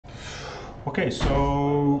Okay,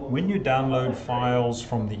 so when you download files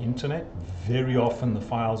from the internet, very often the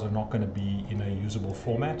files are not going to be in a usable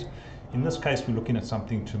format. In this case, we're looking at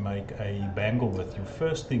something to make a bangle with. Your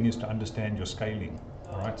first thing is to understand your scaling.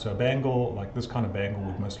 All right, so a bangle, like this kind of bangle,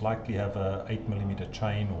 would most likely have a 8mm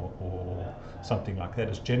chain or something like that.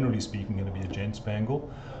 It's generally speaking going to be a gents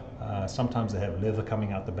bangle. Sometimes they have leather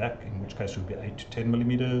coming out the back, in which case it would be 8 to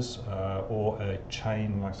 10mm, or a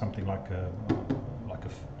chain like something like a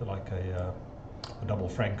double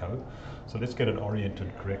Franco. So let's get it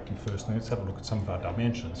oriented correctly first, and let's have a look at some of our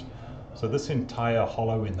dimensions. So this entire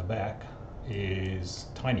hollow in the back is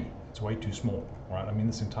tiny. It's way too small, right? I mean,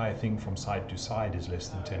 this entire thing from side to side is less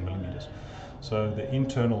than 10mm. So the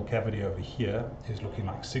internal cavity over here is looking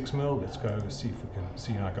like 6mm. Let's go see if we can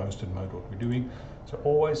see in our ghosted mode what we're doing. So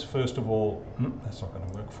always, first of all, that's not going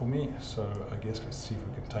to work for me. So I guess let's see if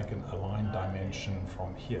we can take an aligned dimension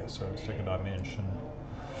from here. So let's take a dimension,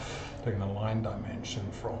 take an aligned dimension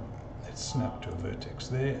from, let's snap to a vertex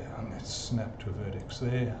there, and let's snap to a vertex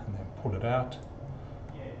there, and then pull it out.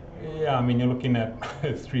 Yeah, I mean, you're looking at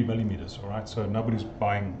 3mm, all right? So nobody's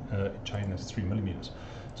buying a chain that's 3mm.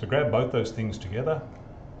 So grab both those things together,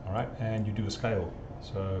 all right, and you do a scale.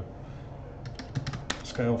 So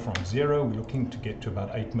scale from 0, we're looking to get to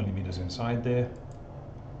about 8mm inside there.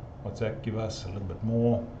 What's that give us? A little bit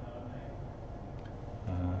more.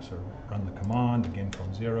 So run the command again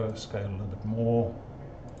from 0, scale a little bit more.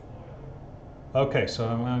 Okay, so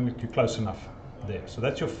I'm going to get you close enough there. So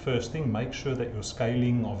that's your first thing. Make sure that your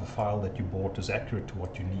scaling of a file that you bought is accurate to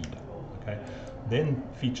what you need. Okay. Then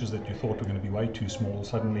features that you thought were going to be way too small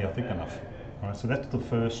suddenly are thick enough. All right. So that's the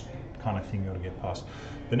first kind of thing you ought to get past.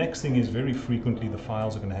 The next thing is very frequently the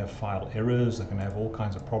files are going to have file errors. They're going to have all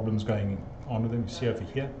kinds of problems going on with them. You see over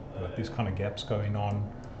here, you've got these kind of gaps going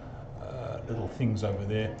on, little things over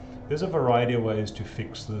there. There's a variety of ways to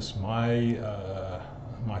fix this.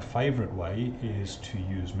 My favorite way is to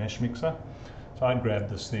use Meshmixer. So I'd grab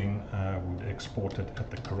this thing, would export it at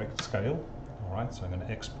the correct scale. All right, so I'm going to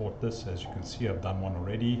export this. As you can see, I've done one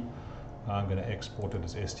already. I'm going to export it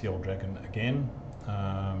as STL Dragon again,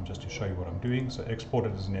 just to show you what I'm doing. So export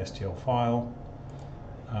it as an STL file.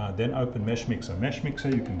 Then open Meshmixer.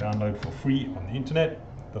 Meshmixer you can download for free on the internet.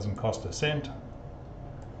 Doesn't cost a cent.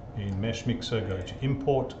 In Meshmixer, go to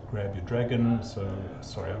import, grab your dragon. So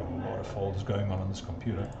sorry, I have a lot of folders going on this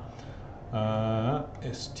computer.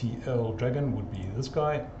 STL Dragon would be this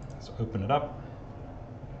guy. Let's open it up.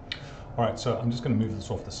 All right, so I'm just going to move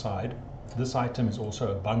this off the side. This item is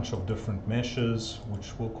also a bunch of different meshes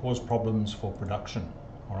which will cause problems for production.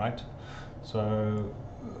 All right, so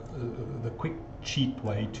the quick cheat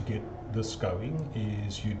way to get this going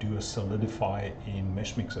is you do a solidify in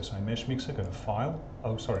Meshmixer. So in Meshmixer, go to File.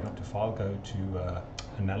 Oh, sorry, not to File. Go to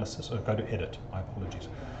Analysis, or go to Edit. My apologies.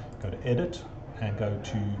 Go to Edit and go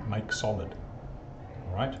to Make Solid.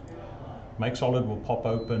 All right. Make Solid will pop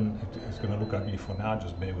open. It's going to look ugly for now,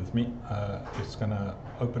 just bear with me. It's going to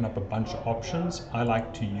open up a bunch of options. I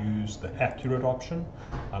like to use the accurate option.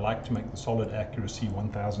 I like to make the solid accuracy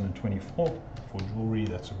 1024. For jewelry,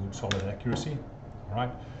 that's a good solid accuracy. All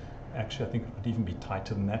right. Actually, I think it would even be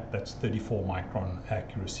tighter than that. That's 34 micron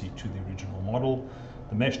accuracy to the original model.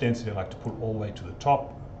 The mesh density I like to put all the way to the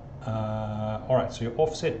top. All right, so your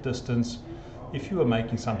offset distance, if you are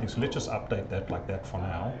making something, so let's just update that like that for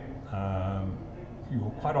now. You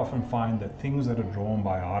will quite often find that things that are drawn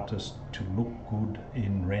by artists to look good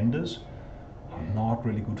in renders are not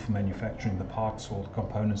really good for manufacturing. The parts or the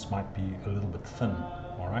components might be a little bit thin,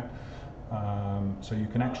 all right? So you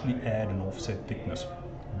can actually add an offset thickness.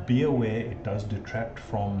 Be aware it does detract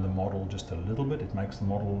from the model just a little bit. It makes the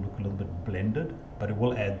model look a little bit blended, but it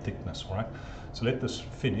will add thickness, all right? So let this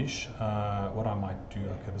finish. What I might do,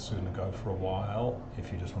 okay, this is going to go for a while if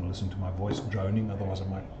you just want to listen to my voice droning. Otherwise I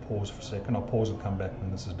might pause for a second. I'll pause and come back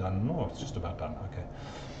when this is done. No, it's just about done, okay.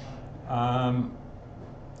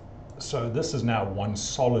 So this is now one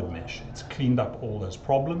solid mesh. It's cleaned up all those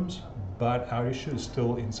problems, but our issue is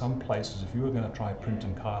still in some places. If you were going to try print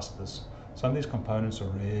and cast this, some of these components are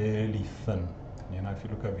really thin. You know, if you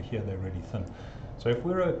look over here, they're really thin. So if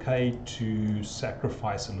we're okay to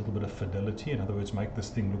sacrifice a little bit of fidelity, in other words, make this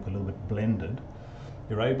thing look a little bit blended,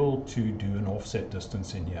 you're able to do an offset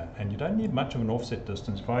distance in here. And you don't need much of an offset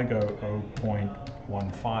distance. If I go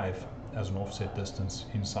 0.15 as an offset distance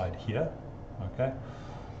inside here, okay?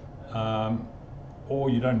 Or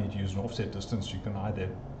you don't need to use an offset distance. You can either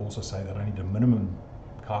also say that I need a minimum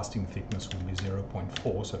casting thickness would be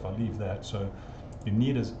 0.4. So if I leave that, so you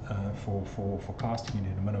need for casting you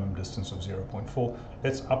need a minimum distance of 0.4.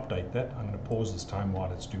 Let's update that. I'm going to pause this time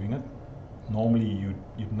while it's doing it. Normally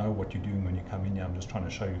you'd know what you're doing when you come in here. I'm just trying to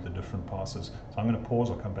show you the different passes. So I'm going to pause,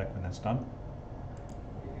 I'll come back when that's done.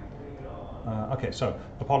 Okay, so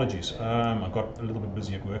apologies, I got a little bit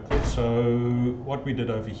busy at work there. So what we did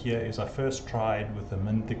over here is I first tried with a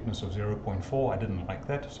min thickness of 0.4. I didn't like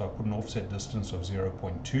that, so I put an offset distance of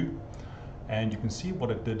 0.2. And you can see what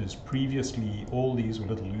it did is previously all these were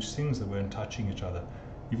little loose things that weren't touching each other.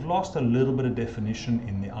 You've lost a little bit of definition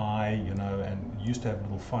in the eye, you know, and you used to have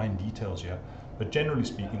little fine details here. But generally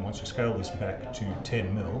speaking, once you scale this back to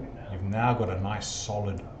 10 mil, you've now got a nice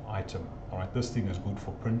solid item. All right, this thing is good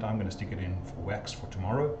for print. I'm going to stick it in for wax for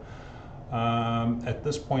tomorrow. At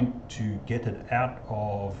this point, to get it out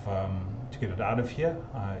of here,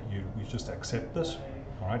 you just accept this.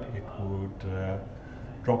 All right, it would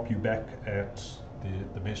drop you back at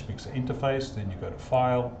the Meshmixer interface. Then you go to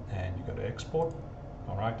File and you go to Export.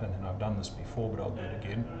 All right, and then I've done this before, but I'll do it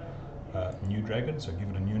again. New Dragon, so give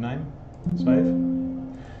it a new name. Save.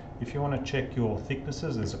 If you want to check your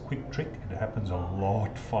thicknesses, there's a quick trick. It happens a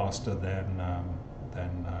lot faster than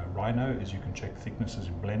Rhino, is you can check thicknesses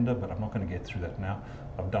in Blender, but I'm not going to get through that now.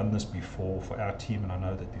 I've done this before for our team, and I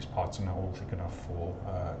know that these parts are now all thick enough for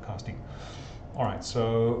casting. All right,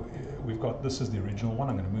 so we've got, this is the original one.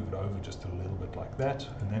 I'm going to move it over just a little bit like that,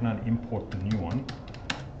 and then I'll import the new one.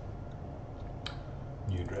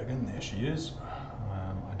 New Dragon, there she is.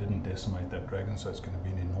 I didn't decimate that dragon, so it's going to be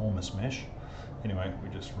an enormous mesh. Anyway, we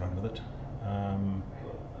just run with it.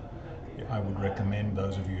 I would recommend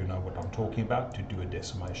those of you who know what I'm talking about to do a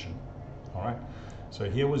decimation. All right, so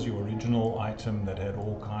here was your original item that had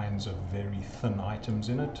all kinds of very thin items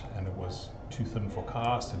in it, and it was too thin for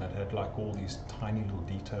cast, and it had like all these tiny little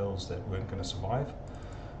details that weren't going to survive.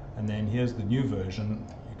 And then here's the new version.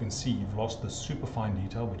 You can see you've lost the super fine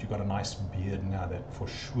detail, but you've got a nice beard now that for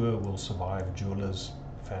sure will survive jewelers'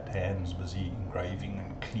 fat hands busy engraving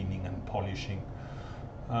and cleaning and polishing.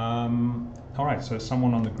 All right, so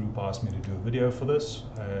someone on the group asked me to do a video for this,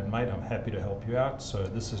 and mate, I'm happy to help you out. So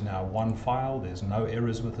this is now one file. There's no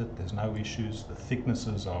errors with it. There's no issues. The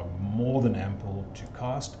thicknesses are more than ample to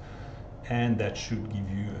cast, and that should give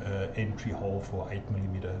you an entry hole for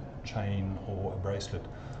 8mm chain or a bracelet.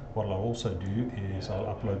 What I'll also do is I'll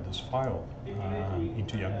upload this file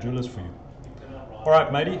into Young Jewelers for you. All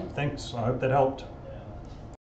right, matey, thanks. I hope that helped.